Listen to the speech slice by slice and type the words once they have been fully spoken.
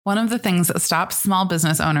One of the things that stops small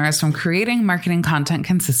business owners from creating marketing content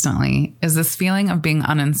consistently is this feeling of being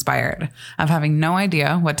uninspired, of having no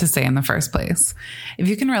idea what to say in the first place. If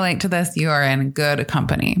you can relate to this, you are in good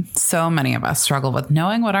company. So many of us struggle with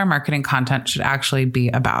knowing what our marketing content should actually be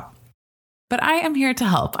about. But I am here to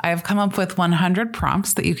help. I have come up with 100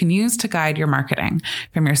 prompts that you can use to guide your marketing,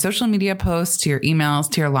 from your social media posts to your emails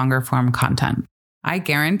to your longer form content. I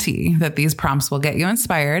guarantee that these prompts will get you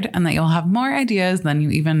inspired and that you'll have more ideas than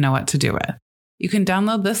you even know what to do with. You can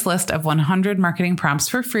download this list of 100 marketing prompts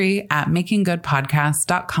for free at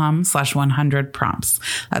makinggoodpodcast.com/100 prompts.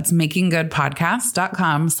 That's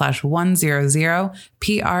makinggoodpodcast.com/100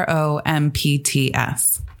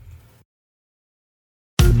 PROMPTS.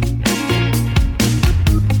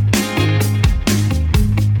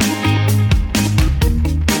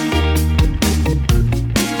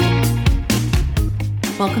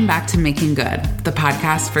 Welcome back to Making Good, the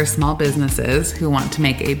podcast for small businesses who want to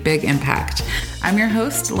make a big impact. I'm your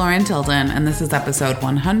host, Lauren Tilden, and this is episode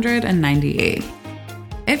 198.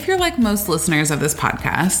 If you're like most listeners of this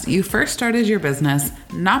podcast, you first started your business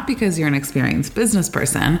not because you're an experienced business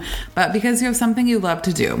person, but because you have something you love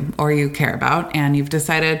to do or you care about, and you've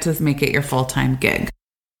decided to make it your full-time gig.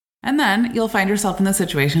 And then you'll find yourself in the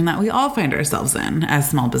situation that we all find ourselves in as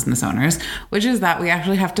small business owners, which is that we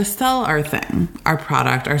actually have to sell our thing, our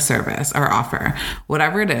product, our service, our offer.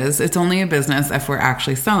 Whatever it is, it's only a business if we're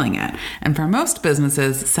actually selling it. And for most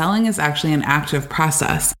businesses, selling is actually an active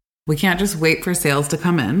process. We can't just wait for sales to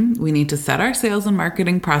come in. We need to set our sales and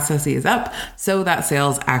marketing processes up so that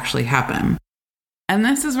sales actually happen. And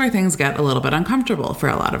this is where things get a little bit uncomfortable for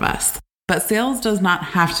a lot of us. But sales does not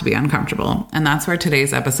have to be uncomfortable, and that's where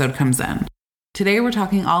today's episode comes in. Today, we're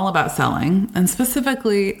talking all about selling, and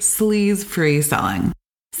specifically sleaze-free selling.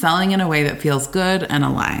 Selling in a way that feels good and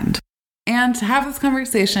aligned. And to have this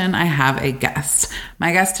conversation, I have a guest.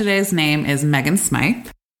 My guest today's name is Megan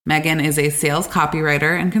Smyth. Megan is a sales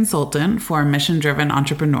copywriter and consultant for mission-driven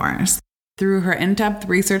entrepreneurs. Through her in-depth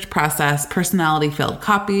research process, personality-filled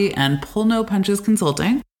copy, and pull-no-punches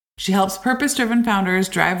consulting, she helps purpose-driven founders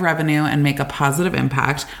drive revenue and make a positive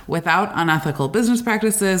impact without unethical business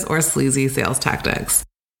practices or sleazy sales tactics.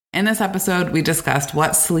 In this episode, we discussed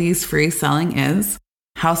what sleaze-free selling is,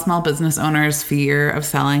 how small business owners' fear of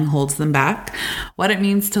selling holds them back, what it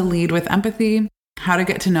means to lead with empathy, how to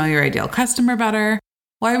get to know your ideal customer better,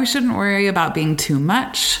 why we shouldn't worry about being too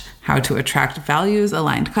much, how to attract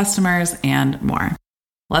values-aligned customers, and more.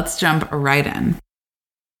 Let's jump right in.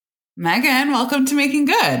 Megan, welcome to Making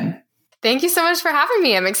Good. Thank you so much for having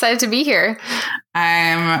me. I'm excited to be here.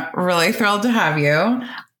 I'm really thrilled to have you.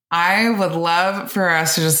 I would love for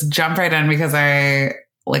us to just jump right in because I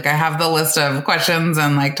have the list of questions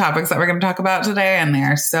and topics that we're going to talk about today, and they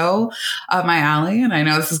are so up my alley. And I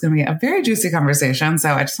know this is going to be a very juicy conversation.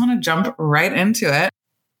 So I just want to jump right into it.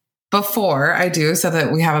 Before I do, so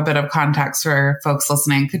that we have a bit of context for folks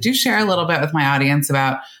listening, could you share a little bit with my audience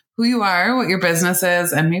about who you are, what your business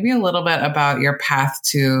is, and maybe a little bit about your path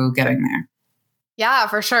to getting there? Yeah,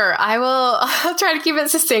 for sure. I'll try to keep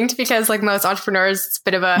it succinct because like most entrepreneurs, it's a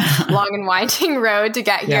bit of a long and winding road to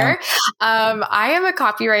get here. I am a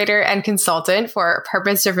copywriter and consultant for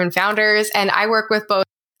purpose-driven founders, and I work with both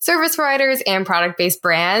service providers and product-based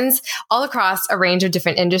brands all across a range of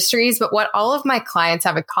different industries. But what all of my clients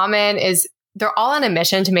have in common is they're all on a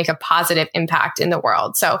mission to make a positive impact in the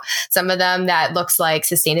world. So some of them that looks like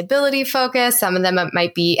sustainability focused, some of them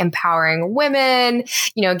might be empowering women,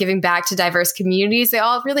 giving back to diverse communities. They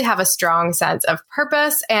all really have a strong sense of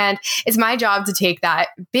purpose. And it's my job to take that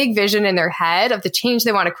big vision in their head of the change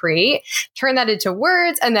they want to create, turn that into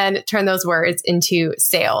words, and then turn those words into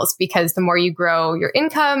sales. Because the more you grow your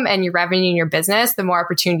income and your revenue in your business, the more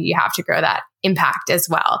opportunity you have to grow that impact as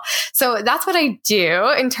well. So that's what I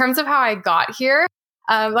do. In terms of how I got here,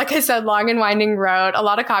 like I said, long and winding road. A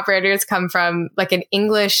lot of copywriters come from an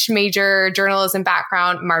English major, journalism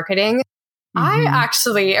background, marketing. I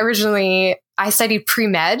actually originally, I studied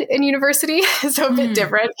pre-med in university, so a bit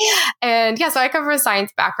different. And so I come from a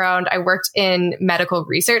science background. I worked in medical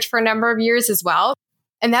research for a number of years as well.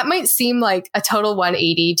 And that might seem like a total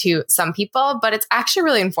 180 to some people, but it's actually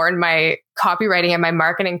really informed my copywriting and my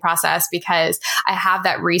marketing process because I have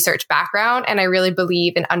that research background and I really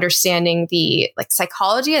believe in understanding the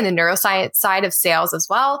psychology and the neuroscience side of sales as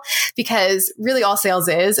well, because really all sales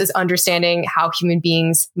is understanding how human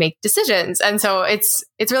beings make decisions. And so it's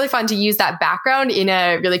really fun to use that background in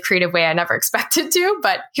a really creative way I never expected to,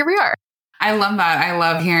 but here we are. I love that. I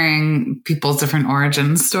love hearing people's different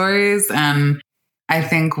origin stories, and I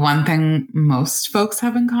think one thing most folks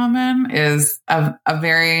have in common is a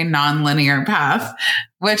very non-linear path,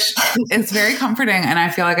 which is very comforting. And I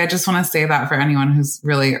feel like I just want to say that for anyone who's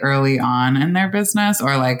really early on in their business,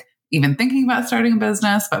 or like even thinking about starting a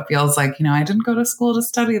business, but feels like, I didn't go to school to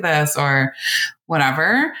study this or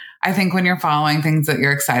whatever. I think when you're following things that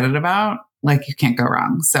you're excited about, like, you can't go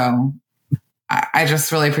wrong. So I just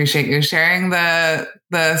really appreciate you sharing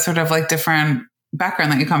the sort of like different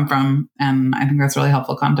background that you come from. And I think that's really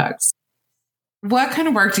helpful context. What kind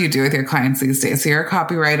of work do you do with your clients these days? So you're a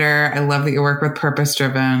copywriter. I love that you work with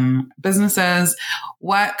purpose-driven businesses.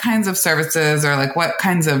 What kinds of services or like what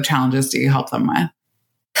kinds of challenges do you help them with?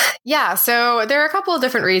 Yeah. So there are a couple of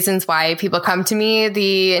different reasons why people come to me.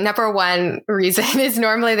 The number one reason is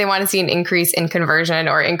normally they want to see an increase in conversion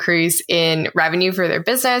or increase in revenue for their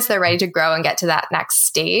business. They're ready to grow and get to that next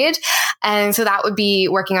stage. And so that would be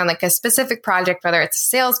working on like a specific project, whether it's a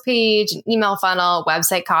sales page, an email funnel,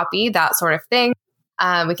 website copy, that sort of thing.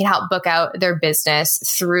 We can help book out their business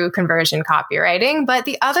through conversion copywriting. But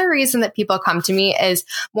the other reason that people come to me is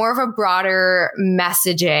more of a broader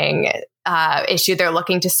messaging issue they're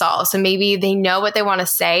looking to solve. So maybe they know what they want to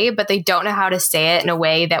say, but they don't know how to say it in a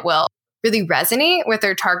way that will really resonate with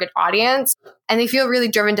their target audience. And they feel really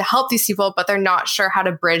driven to help these people, but they're not sure how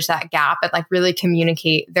to bridge that gap and like really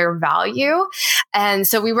communicate their value. And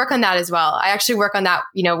so we work on that as well. I actually work on that,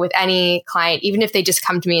 with any client, even if they just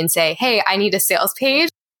come to me and say, hey, I need a sales page.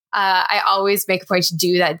 I always make a point to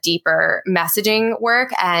do that deeper messaging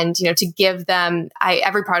work and, to give them,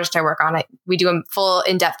 every project I work on, we do a full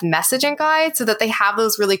in-depth messaging guide so that they have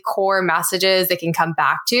those really core messages they can come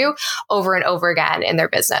back to over and over again in their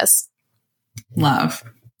business. Love.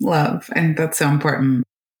 I think that's so important.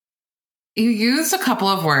 You used a couple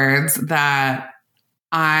of words that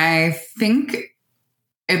I think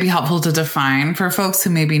it'd be helpful to define for folks who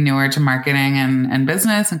may be newer to marketing and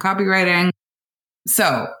business and copywriting.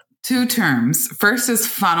 So 2 terms. First is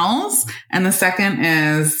funnels, and the second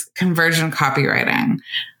is conversion copywriting.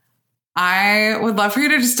 I would love for you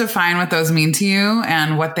to just define what those mean to you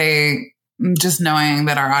and what they, just knowing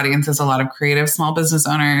that our audience is a lot of creative small business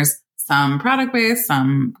owners, some product-based,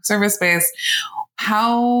 some service-based.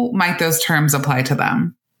 How might those terms apply to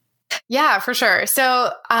them? Yeah, for sure.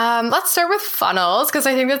 So let's start with funnels, because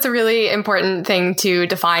I think that's a really important thing to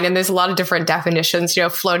define. And there's a lot of different definitions,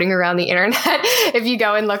 floating around the internet if you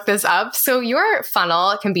go and look this up. So your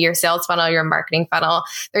funnel can be your sales funnel, your marketing funnel.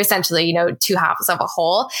 They're essentially, 2 halves of a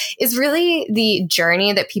whole, is really the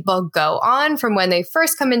journey that people go on from when they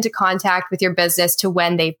first come into contact with your business to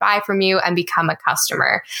when they buy from you and become a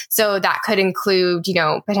customer. So that could include,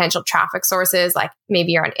 potential traffic sources, like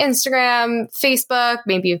maybe you're on Instagram, Facebook,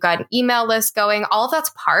 maybe you've got an email list going. All of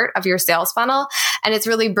that's part of your sales funnel. And it's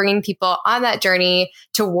really bringing people on that journey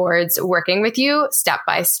towards working with you step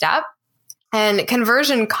by step. And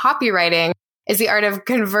conversion copywriting is the art of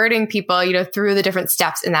converting people, through the different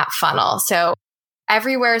steps in that funnel. So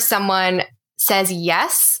everywhere someone says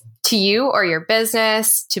yes to you or your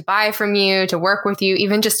business, to buy from you, to work with you,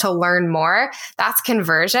 even just to learn more, that's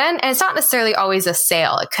conversion. And it's not necessarily always a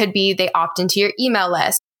sale. It could be they opt into your email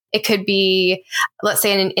list. It could be, let's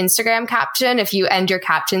say in an Instagram caption, if you end your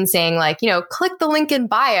caption saying like, click the link in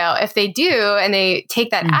bio. If they do and they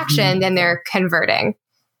take that action, then they're converting.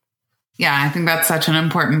 Yeah, I think that's such an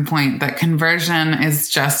important point, that conversion is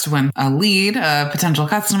just when a lead, a potential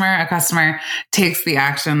customer, a customer takes the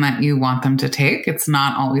action that you want them to take. It's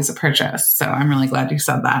not always a purchase. So I'm really glad you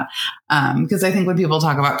said that. Because I think when people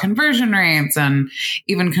talk about conversion rates and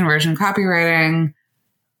even conversion copywriting,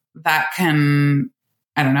 that can,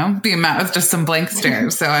 be met with just some blank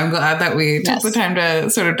stares. So I'm glad that we took the time to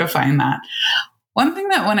sort of define that. One thing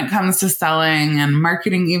that when it comes to selling and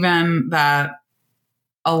marketing, even, that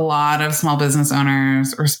a lot of small business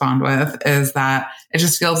owners respond with is that it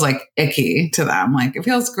just feels like icky to them. Like it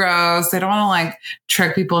feels gross. They don't want to like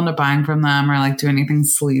trick people into buying from them or like do anything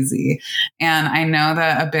sleazy. And I know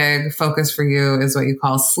that a big focus for you is what you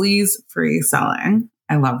call sleaze-free selling.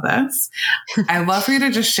 I love this. I'd love for you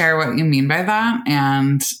to just share what you mean by that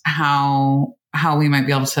and how we might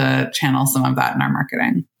be able to channel some of that in our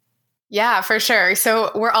marketing. Yeah, for sure.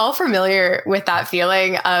 So we're all familiar with that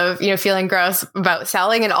feeling of, feeling gross about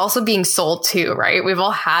selling and also being sold to, right? We've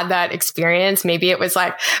all had that experience. Maybe it was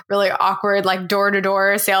like really awkward, like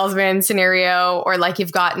door-to-door salesman scenario, or like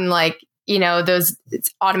you've gotten like, those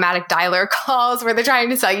automatic dialer calls where they're trying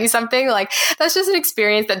to sell you something. Like that's just an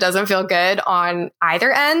experience that doesn't feel good on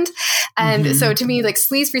either end. And so to me, like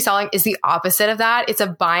sleaze-free selling is the opposite of that. It's a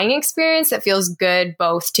buying experience that feels good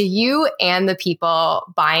both to you and the people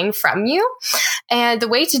buying from you. And the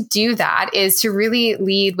way to do that is to really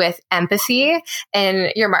lead with empathy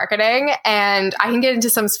in your marketing. And I can get into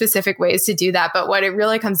some specific ways to do that. But what it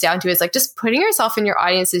really comes down to is like just putting yourself in your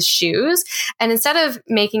audience's shoes. And instead of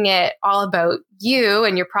making it all about you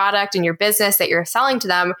and your product and your business that you're selling to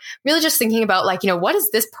them, really just thinking about like, what is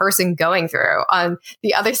this person going through on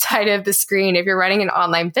the other side of the screen? If you're running an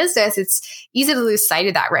online business, it's easy to lose sight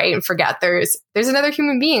of that, right? And forget there's another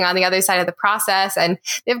human being on the other side of the process, and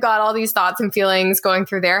they've got all these thoughts and feelings going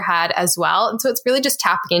through their head as well. And so it's really just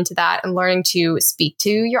tapping into that and learning to speak to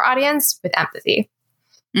your audience with empathy.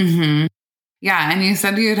 Mm-hmm. Yeah. And you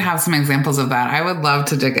said you'd have some examples of that. I would love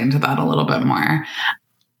to dig into that a little bit more,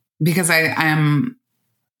 because I am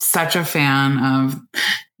such a fan of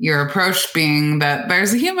your approach being that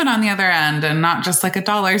there's a human on the other end and not just like a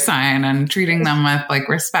dollar sign, and treating them with like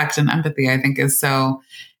respect and empathy, I think is so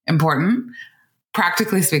important.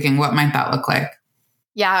 Practically speaking, what might that look like?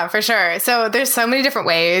 Yeah, for sure. So there's so many different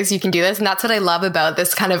ways you can do this. And that's what I love about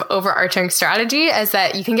this kind of overarching strategy, is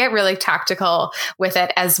that you can get really tactical with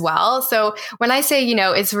it as well. So when I say,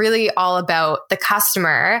 it's really all about the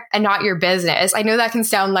customer and not your business, I know that can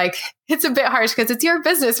sound like it's a bit harsh because it's your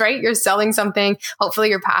business, right? You're selling something. Hopefully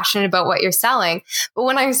you're passionate about what you're selling. But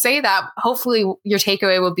when I say that, hopefully your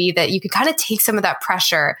takeaway will be that you can kind of take some of that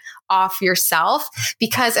pressure off yourself,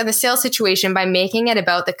 because in the sales situation, by making it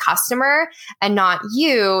about the customer and not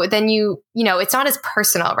you, then it's not as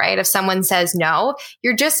personal, right? If someone says no,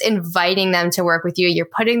 you're just inviting them to work with you. You're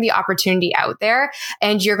putting the opportunity out there,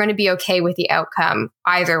 and you're going to be okay with the outcome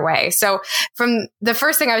either way. So from the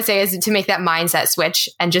first thing I would say is to make that mindset switch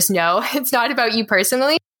and just know it's not about you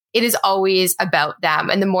personally. It is always about them.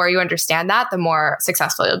 And the more you understand that, the more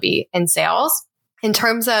successful you'll be in sales. In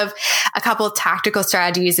terms of a couple of tactical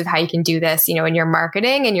strategies of how you can do this, in your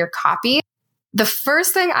marketing and your copy, the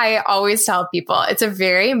first thing I always tell people, it's a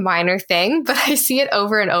very minor thing, but I see it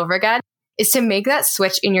over and over again, is to make that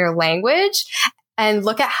switch in your language and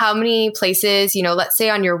look at how many places, let's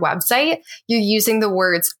say on your website, you're using the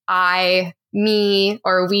words I, me,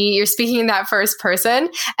 or we, you're speaking in that first person,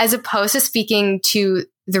 as opposed to speaking to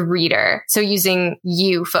the reader. So using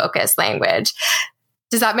you focused language.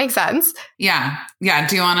 Does that make sense? Yeah. Yeah.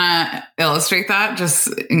 Do you want to illustrate that just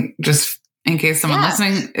in case someone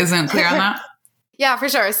listening isn't clear on that? Yeah, for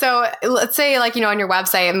sure. So let's say on your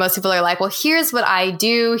website, most people are like, well, here's what I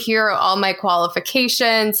do. Here are all my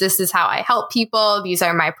qualifications. This is how I help people. These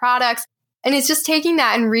are my products. And it's just taking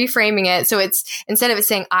that and reframing it. So it's, instead of it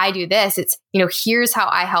saying, I do this, it's, here's how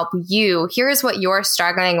I help you. Here's what you're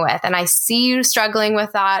struggling with. And I see you struggling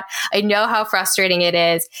with that. I know how frustrating it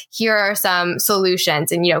is. Here are some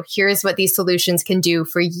solutions. And, here's what these solutions can do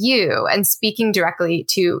for you. And speaking directly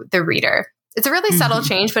to the reader. It's a really subtle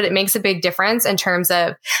change, but it makes a big difference in terms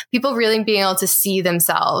of people really being able to see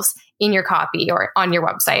themselves in your copy or on your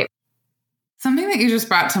website. Something that you just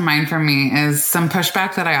brought to mind for me is some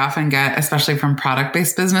pushback that I often get, especially from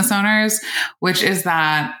product-based business owners, which is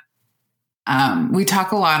that we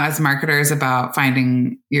talk a lot as marketers about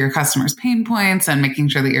finding your customers' pain points and making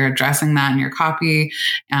sure that you're addressing that in your copy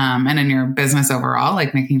and in your business overall,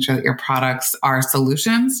 like making sure that your products are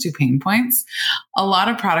solutions to pain points. A lot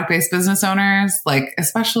of product-based business owners, like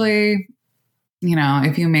especially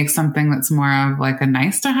if you make something that's more of like a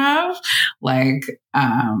nice to have, like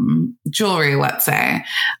jewelry, let's say,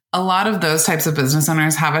 a lot of those types of business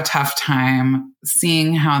owners have a tough time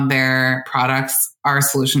seeing how their products are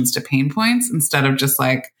solutions to pain points instead of just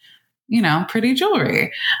like, pretty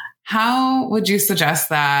jewelry. How would you suggest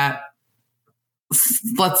that?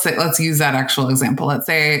 Let's use that actual example. Let's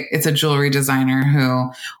say it's a jewelry designer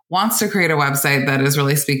who wants to create a website that is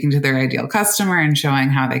really speaking to their ideal customer and showing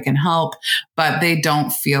how they can help, but they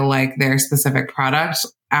don't feel like their specific product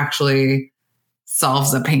actually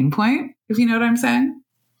solves a pain point, if you know what I'm saying.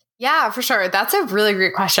 Yeah, for sure. That's a really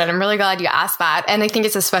great question. I'm really glad you asked that. And I think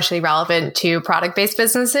it's especially relevant to product-based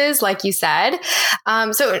businesses, like you said.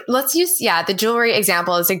 So let's use, the jewelry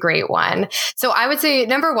example is a great one. So I would say,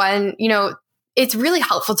 number one, it's really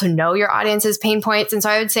helpful to know your audience's pain points. And so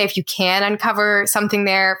I would say if you can uncover something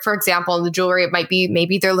there, for example, the jewelry, it might be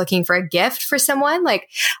maybe they're looking for a gift for someone, like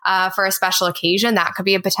for a special occasion, that could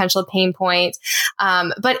be a potential pain point.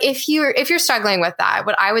 But if you're struggling with that,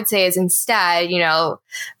 what I would say is instead,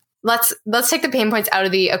 let's take the pain points out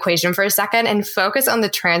of the equation for a second and focus on the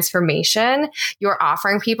transformation you're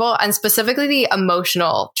offering people, and specifically the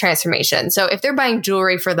emotional transformation. So if they're buying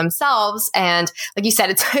jewelry for themselves, and like you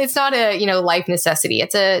said, it's not a, life necessity.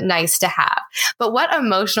 It's a nice to have. But what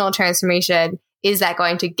emotional transformation is that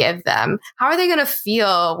going to give them? How are they going to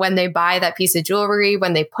feel when they buy that piece of jewelry,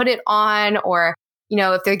 when they put it on, or,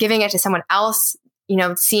 if they're giving it to someone else,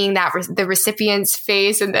 seeing that the recipient's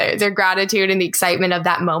face and their gratitude and the excitement of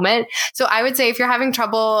that moment. So I would say if you're having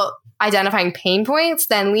trouble identifying pain points,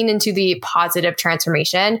 then lean into the positive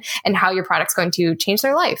transformation and how your product's going to change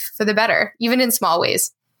their life for the better, even in small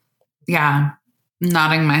ways. Yeah.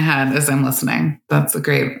 Nodding my head as I'm listening. That's a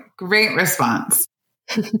great response.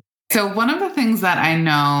 So one of the things that I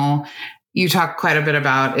know you talk quite a bit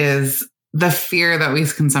about is the fear that we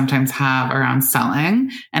can sometimes have around selling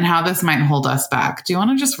and how this might hold us back. Do you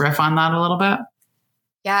want to just riff on that a little bit?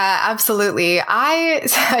 Yeah, absolutely. I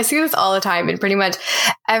see this all the time in pretty much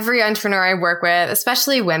every entrepreneur I work with,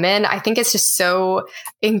 especially women. I think it's just so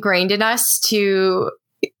ingrained in us to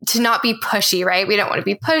not be pushy, right? We don't want to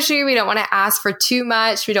be pushy. We don't want to ask for too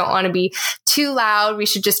much. We don't want to be too loud. We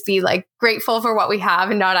should just be like grateful for what we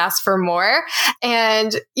have and not ask for more.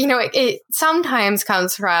 And, it sometimes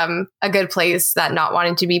comes from a good place, that not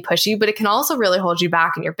wanting to be pushy, but it can also really hold you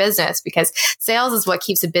back in your business because sales is what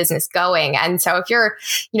keeps a business going. And so if you're,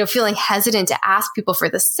 feeling hesitant to ask people for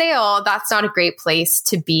the sale, that's not a great place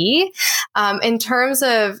to be. In terms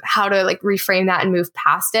of how to reframe that and move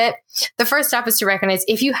past it, the first step is to recognize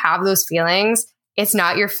if you have those feelings, it's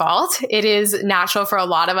not your fault. It is natural for a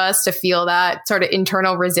lot of us to feel that sort of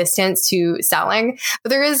internal resistance to selling, but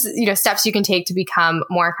there is, steps you can take to become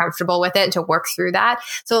more comfortable with it and to work through that.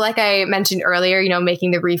 So like I mentioned earlier,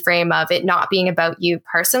 making the reframe of it not being about you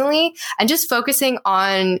personally and just focusing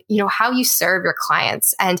on, how you serve your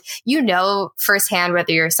clients. And firsthand,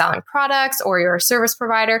 whether you're selling products or you're a service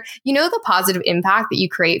provider, the positive impact that you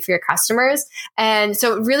create for your customers. And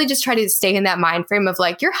so really just try to stay in that mind frame of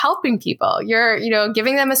you're helping people. You're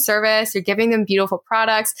giving them a service, you're giving them beautiful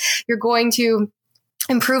products, you're going to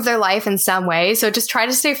improve their life in some way. So just try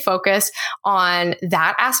to stay focused on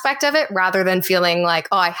that aspect of it rather than feeling like,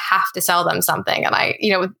 oh, I have to sell them something.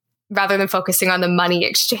 And rather than focusing on the money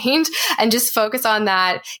exchange, and just focus on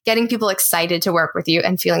that, getting people excited to work with you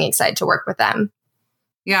and feeling excited to work with them.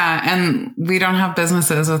 Yeah. And we don't have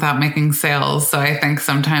businesses without making sales. So I think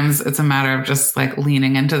sometimes it's a matter of just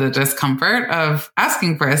leaning into the discomfort of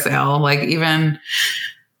asking for a sale. Even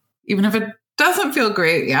if it doesn't feel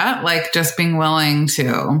great yet, just being willing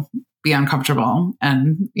to be uncomfortable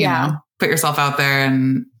and, put yourself out there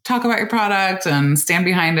and talk about your product and stand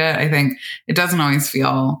behind it. I think it doesn't always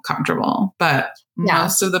feel comfortable, but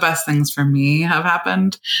most of the best things for me have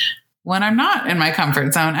happened when I'm not in my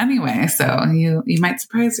comfort zone anyway. So you might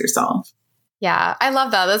surprise yourself. Yeah, I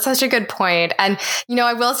love that. That's such a good point. And,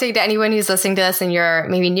 I will say to anyone who's listening to this and you're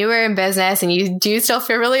maybe newer in business and you do still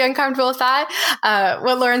feel really uncomfortable with that,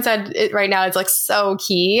 what Lauren said right now is so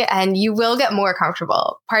key, and you will get more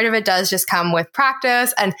comfortable. Part of it does just come with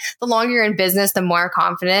practice. And the longer you're in business, the more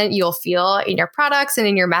confident you'll feel in your products and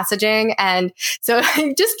in your messaging. And so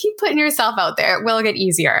just keep putting yourself out there. It will get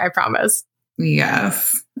easier, I promise.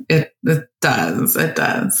 Yes, it does. It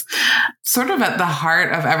does. Sort of at the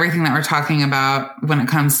heart of everything that we're talking about when it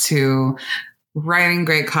comes to writing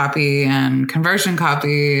great copy and conversion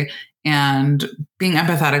copy and being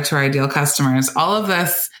empathetic to our ideal customers, all of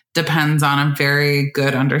this depends on a very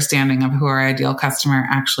good understanding of who our ideal customer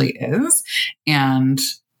actually is. And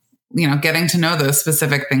getting to know those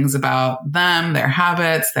specific things about them, their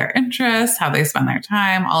habits, their interests, how they spend their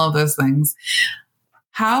time, all of those things.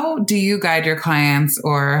 How do you guide your clients,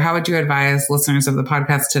 or how would you advise listeners of the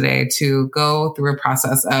podcast today to go through a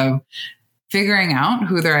process of figuring out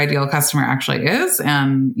who their ideal customer actually is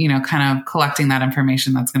and, kind of collecting that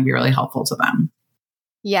information that's going to be really helpful to them?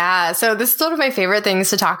 Yeah. So this is one of my favorite things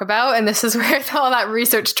to talk about. And this is where all that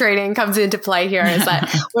research training comes into play here, is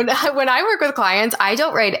that when I work with clients, I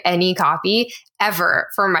don't write any copy ever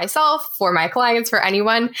for myself, for my clients, for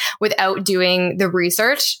anyone without doing the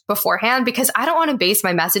research beforehand, because I don't want to base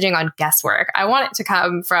my messaging on guesswork. I want it to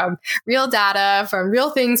come from real data, from real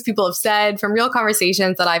things people have said, from real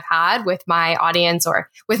conversations that I've had with my audience or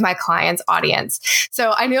with my client's audience.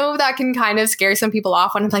 So I know that can kind of scare some people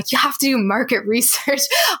off when I'm like, you have to do market research.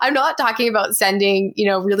 I'm not talking about sending,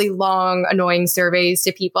 really long, annoying surveys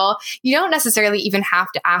to people. You don't necessarily even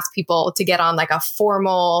have to ask people to get on a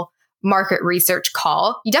formal market research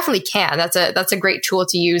call. You definitely can. That's a great tool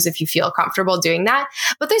to use if you feel comfortable doing that.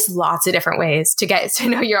 But there's lots of different ways to get to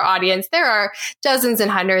know your audience. There are dozens and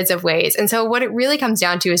hundreds of ways. And so what it really comes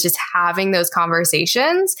down to is just having those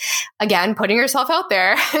conversations. Again, putting yourself out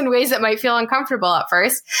there in ways that might feel uncomfortable at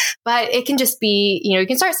first. But it can just be, you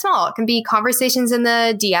can start small. It can be conversations in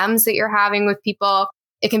the DMs that you're having with people.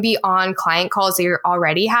 It can be on client calls that you're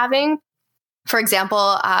already having. For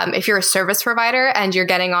example, if you're a service provider and you're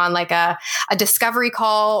getting on like a discovery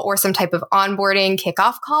call or some type of onboarding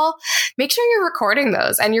kickoff call, make sure you're recording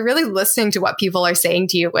those and you're really listening to what people are saying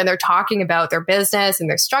to you when they're talking about their business and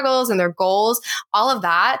their struggles and their goals. All of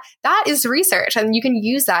that is research, and you can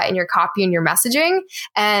use that in your copy and your messaging.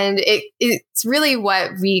 And it's really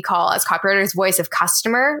what we call as copywriters voice of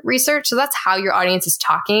customer research. So that's how your audience is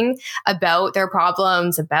talking about their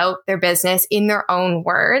problems, about their business in their own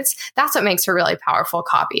words. That's what makes for really powerful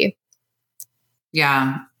copy.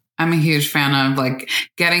 Yeah. I'm a huge fan of like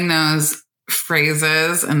getting those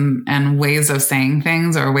phrases and ways of saying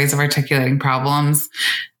things or ways of articulating problems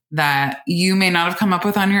that you may not have come up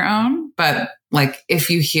with on your own. But like, if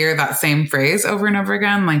you hear that same phrase over and over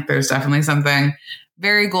again, like there's definitely something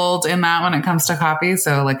very gold in that when it comes to copy.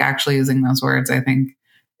 So like actually using those words, I think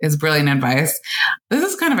is brilliant advice. This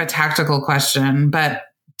is kind of a tactical question, but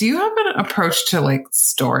do you have an approach to like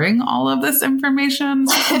storing all of this information?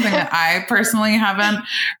 Something that I personally haven't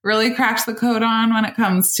really cracked the code on when it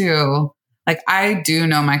comes to like, I do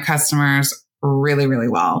know my customers really, really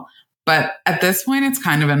well, but at this point it's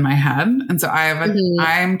kind of in my head. And so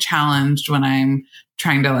I'm challenged when I'm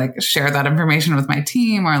trying to like share that information with my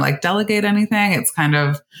team or like delegate anything.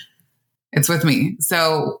 It's with me.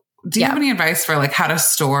 So do you have any advice for like how to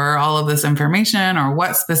store all of this information, or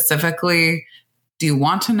what specifically do you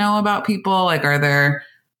want to know about people? Like, are there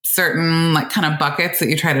certain like kind of buckets that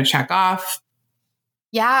you try to check off?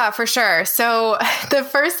 Yeah, for sure. So the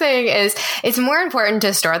first thing is it's more important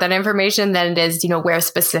to store that information than it is, where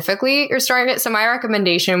specifically you're storing it. So my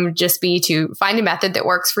recommendation would just be to find a method that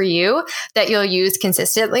works for you that you'll use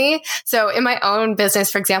consistently. So in my own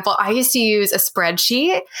business, for example, I used to use a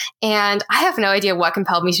spreadsheet, and I have no idea what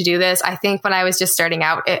compelled me to do this. I think when I was just starting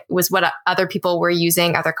out, it was what other people were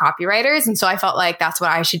using, other copywriters. And so I felt like that's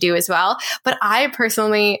what I should do as well. But I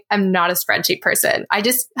personally am not a spreadsheet person.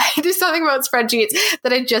 There's something about spreadsheets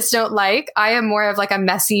that I just don't like. I am more of like a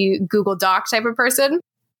messy Google Doc type of person.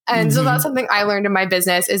 And so that's something I learned in my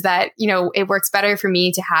business, is that, it works better for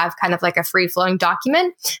me to have kind of like a free flowing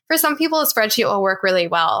document. For some people, a spreadsheet will work really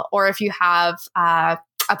well. Or if you have a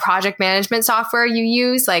project management software you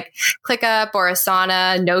use like ClickUp or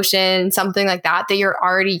Asana, Notion, something like that you're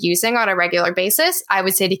already using on a regular basis, I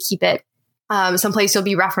would say to keep it someplace you'll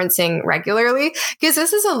be referencing regularly, because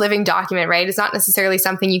this is a living document, right? It's not necessarily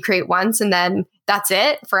something you create once and then that's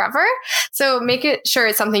it forever. So make it sure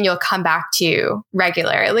it's something you'll come back to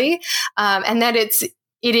regularly, and that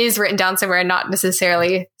it is written down somewhere and not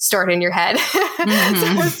necessarily stored in your head.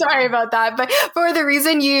 So sorry about that. But for all the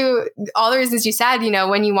reasons you said,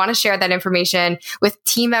 when you want to share that information with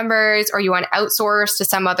team members or you want to outsource to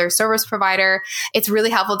some other service provider, it's really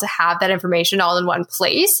helpful to have that information all in one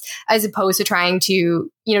place, as opposed to trying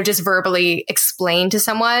to, just verbally explain to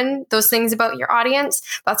someone those things about your audience.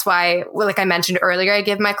 That's why, like I mentioned earlier, I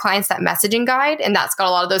give my clients that messaging guide, and that's got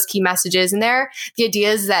a lot of those key messages in there. The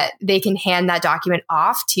idea is that they can hand that document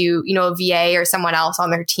off to, a VA or someone else on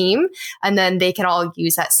their team, and then they can all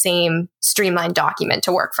use that same streamlined document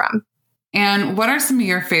to work from. And what are some of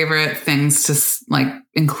your favorite things to like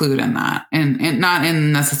include in that? And not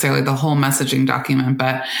in necessarily the whole messaging document,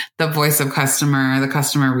 but the voice of customer, the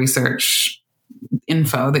customer research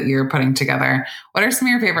info that you're putting together. What are some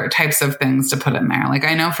of your favorite types of things to put in there? Like,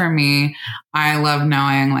 I know for me, I love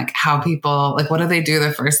knowing like how people, like, what do they do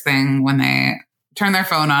the first thing when they turn their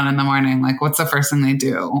phone on in the morning? Like, what's the first thing they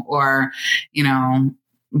do? Or,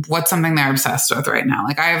 what's something they're obsessed with right now?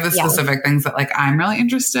 Like, I have the specific things that like I'm really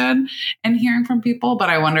interested in hearing from people, but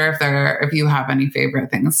I wonder if you have any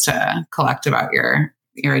favorite things to collect about your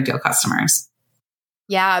ideal customers.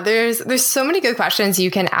 Yeah, there's so many good questions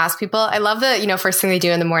you can ask people. I love the, first thing they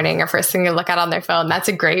do in the morning or first thing they look at on their phone. That's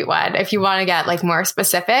a great one. If you want to get like more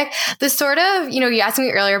specific, the sort of, you asked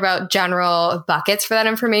me earlier about general buckets for that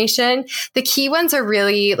information. The key ones are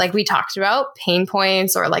really, like we talked about, pain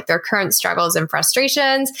points or like their current struggles and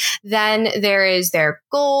frustrations. Then there is their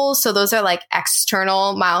goals. So those are like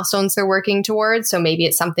external milestones they're working towards. So maybe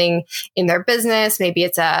it's something in their business, maybe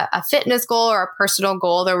it's a fitness goal or a personal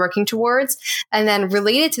goal they're working towards. And then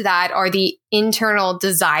related to that are the internal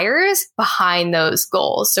desires behind those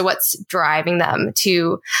goals. So what's driving them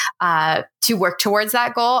to work towards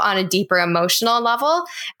that goal on a deeper emotional level.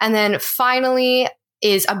 And then finally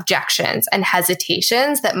is objections and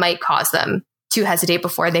hesitations that might cause them to hesitate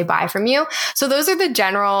before they buy from you. So those are the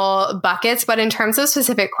general buckets. But in terms of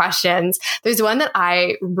specific questions, there's one that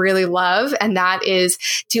I really love, and that is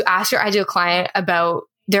to ask your ideal client about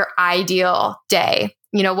their ideal day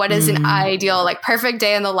what does an ideal, like perfect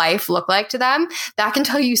day in the life look like to them? That can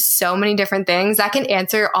tell you so many different things. That can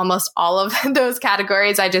answer almost all of those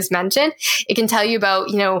categories I just mentioned. It can tell you about,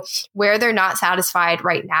 where they're not satisfied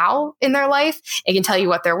right now in their life. It can tell you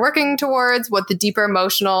what they're working towards, what the deeper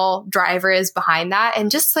emotional driver is behind that.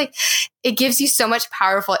 And just like, it gives you so much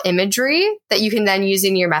powerful imagery that you can then use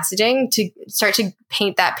in your messaging to start to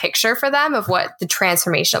paint that picture for them of what the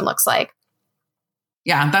transformation looks like.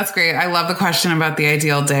 Yeah, that's great. I love the question about the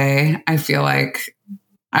ideal day. I feel like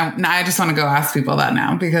I just want to go ask people that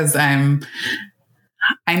now because I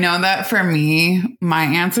know that for me, my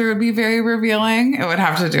answer would be very revealing. It would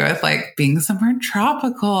have to do with like being somewhere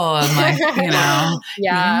tropical and like, eating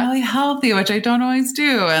really healthy, which I don't always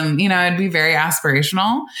do. And, it'd be very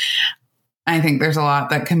aspirational. I think there's a lot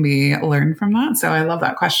that can be learned from that. So I love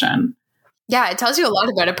that question. Yeah, it tells you a lot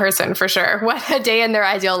about a person for sure. What a day in their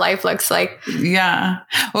ideal life looks like. Yeah.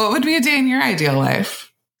 What would be a day in your ideal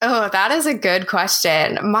life? Oh, that is a good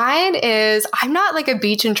question. Mine is, I'm not like a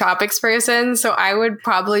beach and tropics person, so I would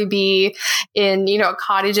probably be in, a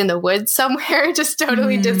cottage in the woods somewhere, just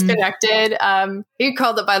totally disconnected. You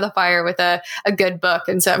curled up by the fire with a good book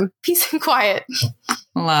and some peace and quiet.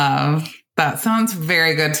 Love. That sounds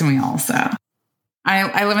very good to me also.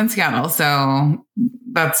 I live in Seattle, so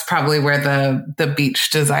that's probably where the beach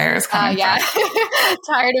desire is coming from.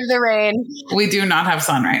 Tired of the rain. We do not have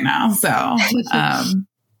sun right now. So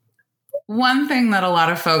one thing that a lot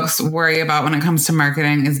of folks worry about when it comes to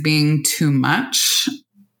marketing is being too much,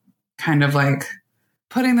 kind of like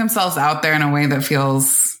putting themselves out there in a way that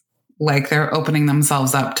feels like they're opening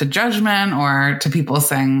themselves up to judgment or to people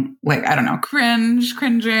saying like, I don't know,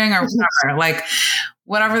 cringing or whatever. Like,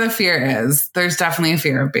 whatever the fear is, there's definitely a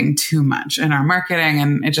fear of being too much in our marketing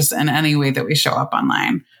and it just in any way that we show up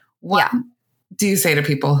online. What do you say to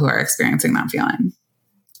people who are experiencing that feeling?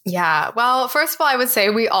 Yeah. Well, first of all, I would say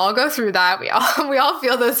we all go through that. We all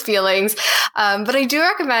feel those feelings. But I do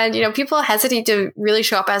recommend, people hesitate to really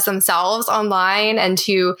show up as themselves online and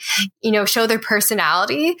to, show their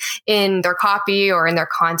personality in their copy or in their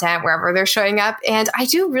content, wherever they're showing up. And I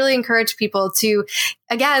do really encourage people to,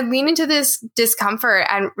 again, lean into this discomfort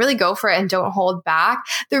and really go for it and don't hold back.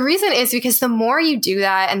 The reason is because the more you do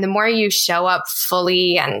that and the more you show up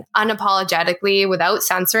fully and unapologetically without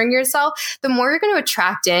censoring yourself, the more you're going to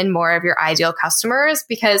attract in more of your ideal customers,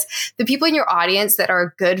 because the people in your audience that are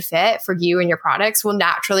a good fit for you and your products will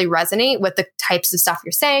naturally resonate with the types of stuff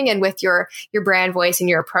you're saying and with your brand voice and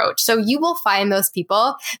your approach. So you will find those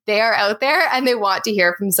people. They are out there and they want to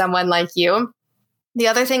hear from someone like you. The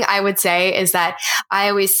other thing I would say is that I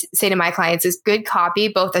always say to my clients is good copy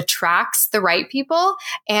both attracts the right people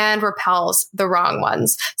and repels the wrong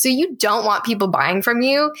ones. So you don't want people buying from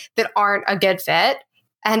you that aren't a good fit.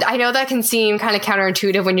 And I know that can seem kind of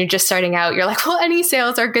counterintuitive when you're just starting out. You're like, well, any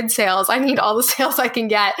sales are good sales. I need all the sales I can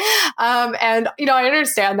get. And I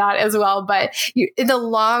understand that as well. But in the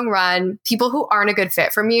long run, people who aren't a good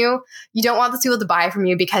fit from you, you don't want those people to buy from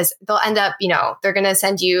you because they'll end up, they're going to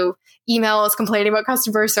send you emails complaining about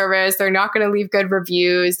customer service. They're not going to leave good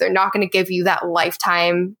reviews. They're not going to give you that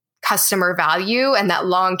lifetime customer value and that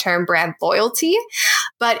long-term brand loyalty.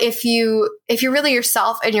 But if you're really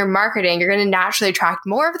yourself in your marketing, you're going to naturally attract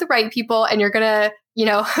more of the right people and you're going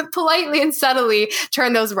to, politely and subtly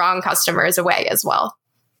turn those wrong customers away as well.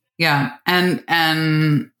 Yeah.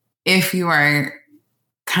 And if you are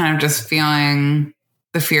kind of just feeling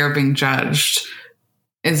the fear of being judged,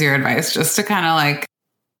 is your advice just to kind of like,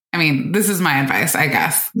 this is my advice, I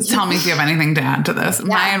guess. Tell me if you have anything to add to this. Yeah.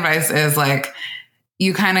 My advice is like,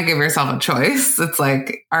 you kind of give yourself a choice. It's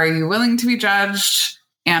like, are you willing to be judged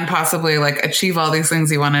and possibly like achieve all these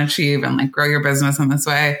things you want to achieve and like grow your business in this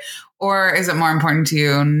way? Or is it more important to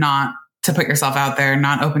you not to put yourself out there,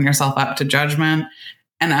 not open yourself up to judgment?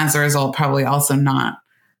 And as a result, probably also not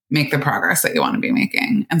make the progress that you want to be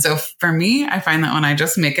making. And so for me, I find that when I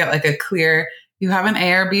just make it like a clear, you have an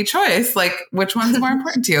A or B choice, like which one's more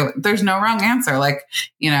important to you? There's no wrong answer. Like,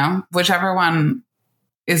 whichever one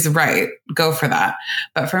is right, go for that.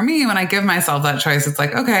 But for me, when I give myself that choice, it's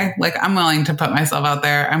like, okay, like I'm willing to put myself out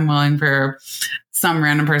there. I'm willing for some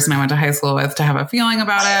random person I went to high school with to have a feeling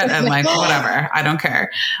about it and like, whatever, I don't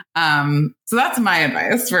care. So that's my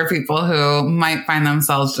advice for people who might find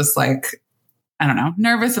themselves just like, I don't know,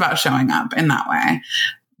 nervous about showing up in that way.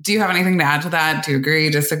 Do you have anything to add to that? Do you agree,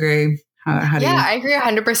 disagree? How do you? I agree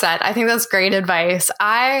 100%. I think that's great advice.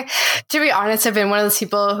 To be honest, have been one of those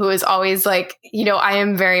people who is always like, I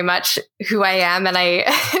am very much who I am and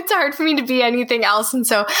it's hard for me to be anything else. And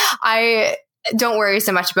so I don't worry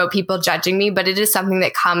so much about people judging me, but it is something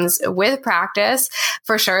that comes with practice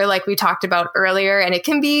for sure. Like we talked about earlier, and it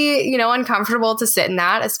can be, uncomfortable to sit in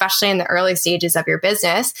that, especially in the early stages of your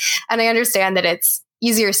business. And I understand that it's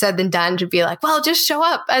easier said than done to be like, well, just show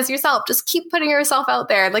up as yourself. Just keep putting yourself out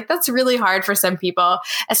there. Like that's really hard for some people,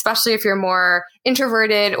 especially if you're more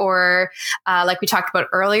introverted or like we talked about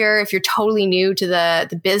earlier, if you're totally new to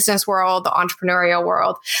the business world, the entrepreneurial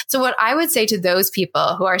world. So what I would say to those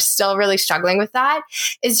people who are still really struggling with that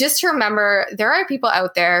is just to remember there are people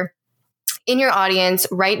out there in your audience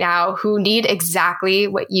right now who need exactly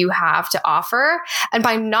what you have to offer. And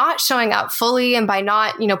by not showing up fully and by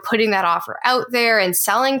not, putting that offer out there and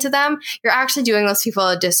selling to them, you're actually doing those people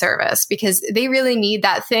a disservice because they really need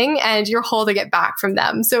that thing and you're holding it back from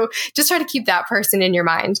them. So just try to keep that person in your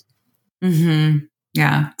mind. Mm-hmm.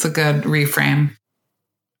 Yeah, it's a good reframe.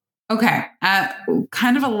 Okay.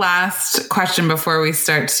 Kind of a last question before we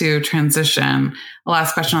start to transition. The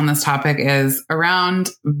last question on this topic is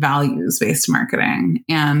around values-based marketing.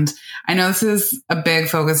 And I know this is a big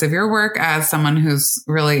focus of your work as someone who's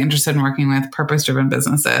really interested in working with purpose-driven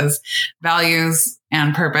businesses. Values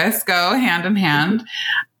and purpose go hand in hand.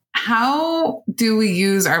 How do we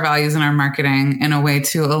use our values in our marketing in a way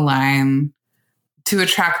to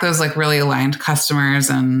attract those like really aligned customers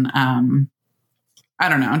and, I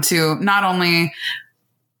don't know, to not only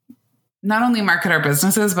market our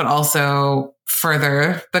businesses, but also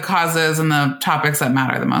further the causes and the topics that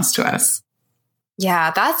matter the most to us?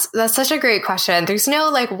 Yeah, that's such a great question. There's no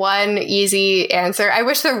like one easy answer. I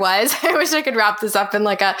wish there was. I wish I could wrap this up in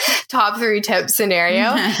like a top 3 tip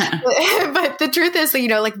scenario. But the truth is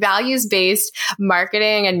that, like values-based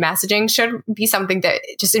marketing and messaging should be something that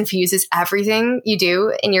just infuses everything you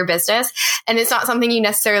do in your business. And it's not something you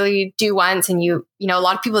necessarily do once. And a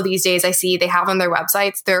lot of people these days I see they have on their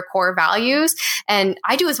websites their core values. And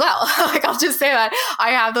I do as well. Like I'll just say that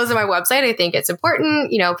I have those on my website. I think it's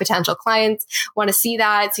important. Potential clients want to see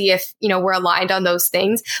that, see if, we're aligned on those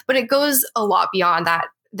things, but it goes a lot beyond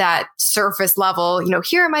that surface level,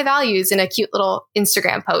 here are my values in a cute little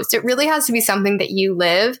Instagram post. It really has to be something that you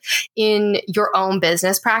live in your own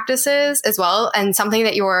business practices as well. And something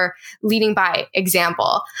that you're leading by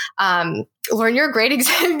example. Lauren, you're a great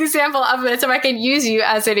example of this. If I can use you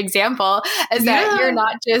as an example, is that you're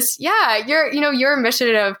not just, your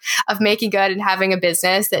mission of making good and having a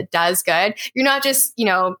business that does good. You're not just,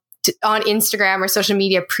 on Instagram or social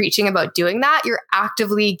media preaching about doing that. You're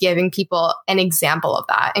actively giving people an example of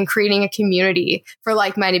that and creating a community for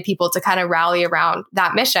like-minded people to kind of rally around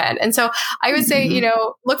that mission. And so I would say,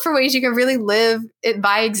 look for ways you can really live it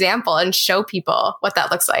by example and show people what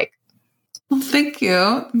that looks like. Well, thank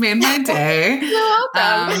you. Made my day. You're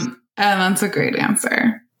welcome. And that's a great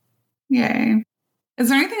answer. Yay. Is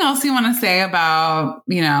there anything else you want to say about,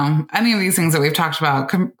 any of these things that we've talked about?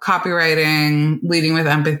 Copywriting, leading with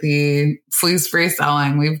empathy, sleaze-free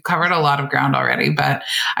selling. We've covered a lot of ground already, but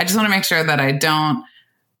I just want to make sure that I don't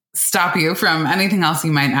stop you from anything else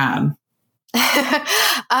you might add.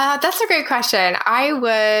 That's a great question.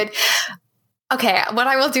 Okay, what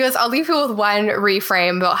I will do is I'll leave you with one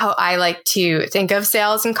reframe about how I like to think of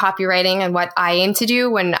sales and copywriting, and what I aim to do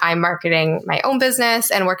when I'm marketing my own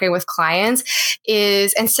business and working with clients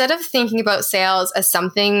is, instead of thinking about sales as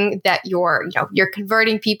something that you're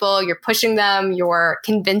converting people, you're pushing them, you're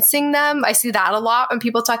convincing them. I see that a lot when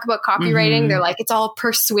people talk about copywriting. Mm-hmm. They're like, it's all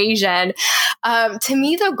persuasion. To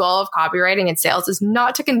me, the goal of copywriting and sales is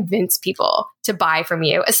not to convince people to buy from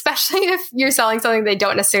you, especially if you're selling something they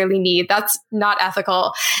don't necessarily need. That's not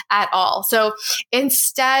ethical at all. So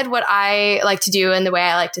instead, what I like to do and the way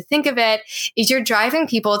I like to think of it is you're driving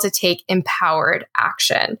people to take empowered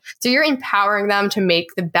action. So you're empowering them to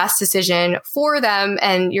make the best decision for them,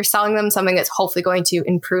 and you're selling them something that's hopefully going to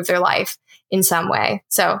improve their life in some way.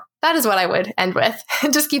 So that is what I would end with.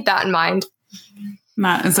 Just keep that in mind.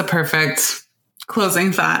 That is a perfect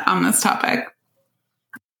closing thought on this topic.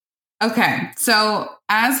 Okay, so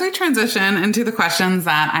as we transition into the questions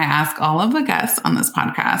that I ask all of the guests on this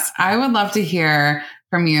podcast, I would love to hear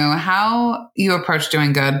from you how you approach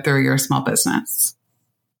doing good through your small business.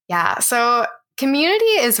 Yeah, so community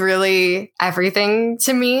is really everything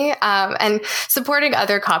to me, and supporting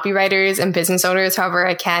other copywriters and business owners however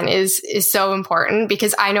I can is so important,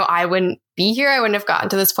 because I know I wouldn't be here. I wouldn't have gotten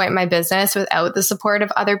to this point in my business without the support of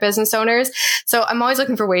other business owners. So I'm always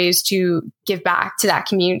looking for ways to give back to that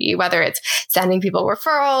community, whether it's sending people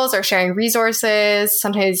referrals or sharing resources,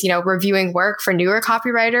 sometimes, reviewing work for newer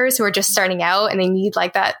copywriters who are just starting out and they need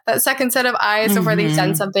like that second set of eyes before they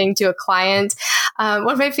send something to a client.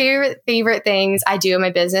 One of my favorite things I do in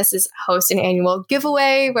my business is host an annual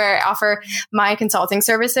giveaway where I offer my consulting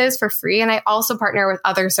services for free. And I also partner with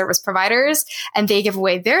other service providers and they give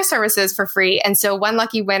away their services for free. And so one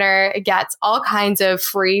lucky winner gets all kinds of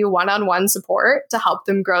free one-on-one support to help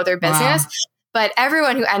them grow their business. Wow. But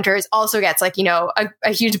everyone who enters also gets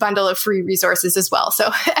a huge bundle of free resources as well. So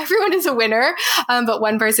everyone is a winner, but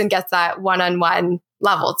one person gets that one-on-one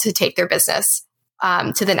level to take their business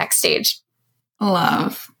to the next stage.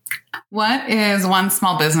 Love. What is one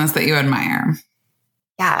small business that you admire?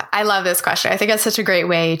 Yeah, I love this question. I think it's such a great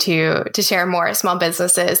way to share more small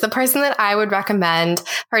businesses. The person that I would recommend,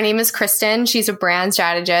 her name is Kristen. She's a brand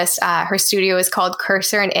strategist. Her studio is called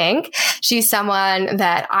Cursor and Ink. She's someone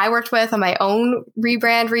that I worked with on my own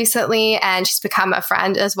rebrand recently, and she's become a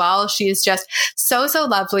friend as well. She's just so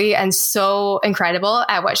lovely and so incredible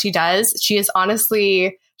at what she does. She is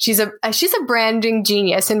honestly... She's a branding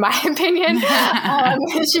genius, in my opinion.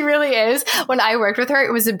 She really is. When I worked with her,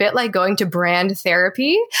 it was a bit like going to brand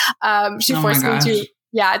therapy. She forced me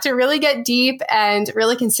to really get deep and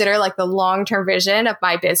really consider the long-term vision of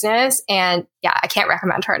my business. And yeah, I can't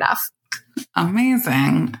recommend her enough.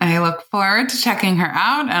 Amazing. I look forward to checking her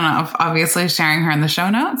out and obviously sharing her in the show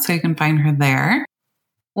notes so you can find her there.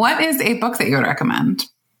 What is a book that you would recommend?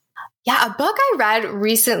 Yeah, a book I read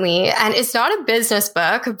recently, and it's not a business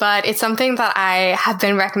book, but it's something that I have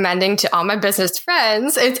been recommending to all my business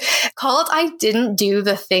friends. It's called I Didn't Do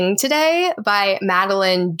the Thing Today by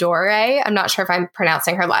Madeline Dore. I'm not sure if I'm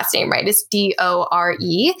pronouncing her last name right. It's Dore.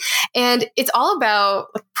 And it's all about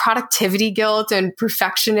productivity guilt and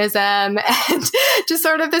perfectionism and just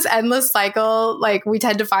sort of this endless cycle we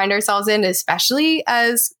tend to find ourselves in, especially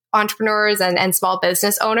as entrepreneurs and small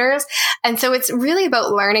business owners. And so it's really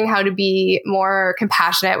about learning how to be more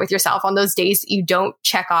compassionate with yourself on those days that you don't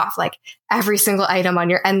check off every single item on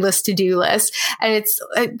your endless to-do list. And it's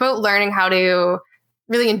about learning how to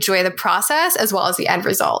really enjoy the process as well as the end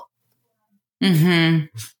result. I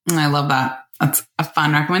love that. That's a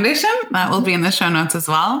fun recommendation. That will be in the show notes as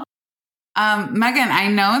well. Megan, I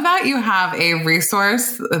know that you have a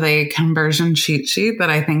resource, the conversion cheat sheet that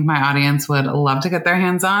I think my audience would love to get their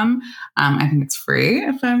hands on. I think it's free,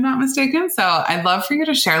 if I'm not mistaken. So I'd love for you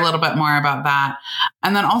to share a little bit more about that.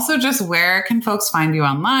 And then also just where can folks find you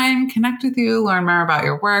online, connect with you, learn more about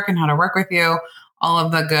your work and how to work with you, all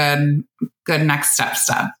of the good next step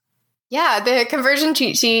stuff. Yeah, the conversion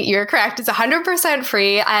cheat sheet, you're correct. It's 100%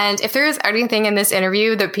 free. And if there is anything in this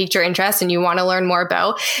interview that piqued your interest and you want to learn more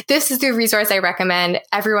about, this is the resource I recommend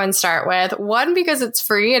everyone start with. One, because it's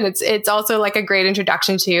free and it's also a great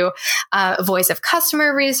introduction to voice of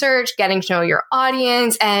customer research, getting to know your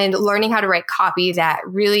audience and learning how to write copy that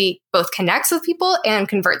really both connects with people and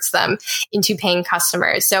converts them into paying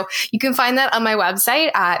customers. So you can find that on my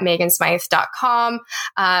website at megansmyth.com.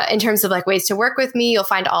 In terms of ways to work with me, you'll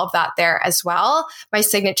find all of that there as well. My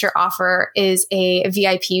signature offer is a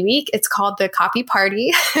VIP week. It's called the Copy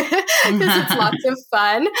Party because it's lots of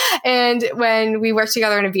fun. And when we work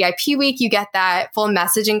together in a VIP week, you get that full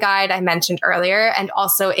messaging guide I mentioned earlier, and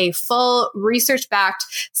also a full research-backed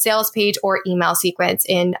sales page or email sequence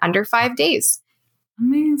in under 5 days.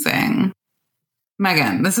 Amazing.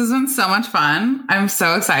 Megan, this has been so much fun. I'm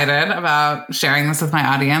so excited about sharing this with my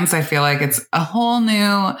audience. I feel like it's a whole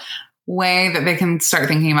new way that they can start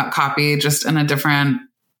thinking about copy just in a different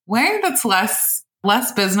way that's less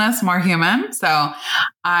business, more human. So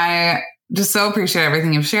I just so appreciate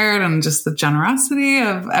everything you've shared and just the generosity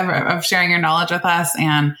of sharing your knowledge with us.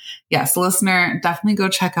 And yes, listener, definitely go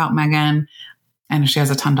check out Megan. And she has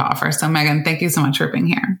a ton to offer. So Megan, thank you so much for being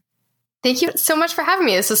here. Thank you so much for having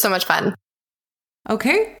me. This was so much fun.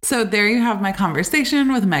 Okay, so there you have my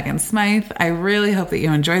conversation with Megan Smyth. I really hope that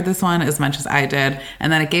you enjoyed this one as much as I did,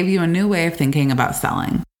 and that it gave you a new way of thinking about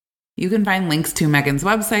selling. You can find links to Megan's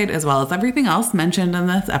website as well as everything else mentioned in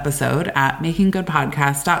this episode at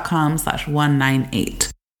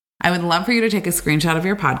makinggoodpodcast.com/198. I would love for you to take a screenshot of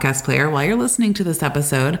your podcast player while you're listening to this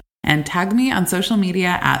episode and tag me on social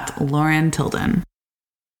media at Lauren Tilden.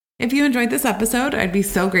 If you enjoyed this episode, I'd be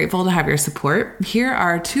so grateful to have your support. Here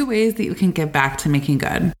are 2 ways that you can give back to Making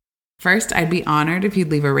Good. First, I'd be honored if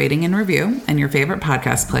you'd leave a rating and review in your favorite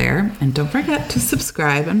podcast player. And don't forget to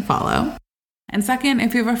subscribe and follow. And second,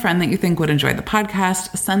 if you have a friend that you think would enjoy the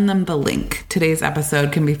podcast, send them the link. Today's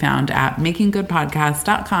episode can be found at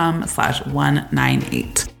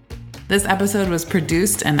makinggoodpodcast.com/198. This episode was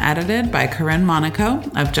produced and edited by Corinne Monaco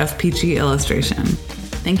of Just Peachy Illustration.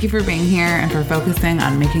 Thank you for being here and for focusing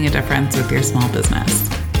on making a difference with your small business.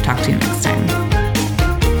 Talk to you next time.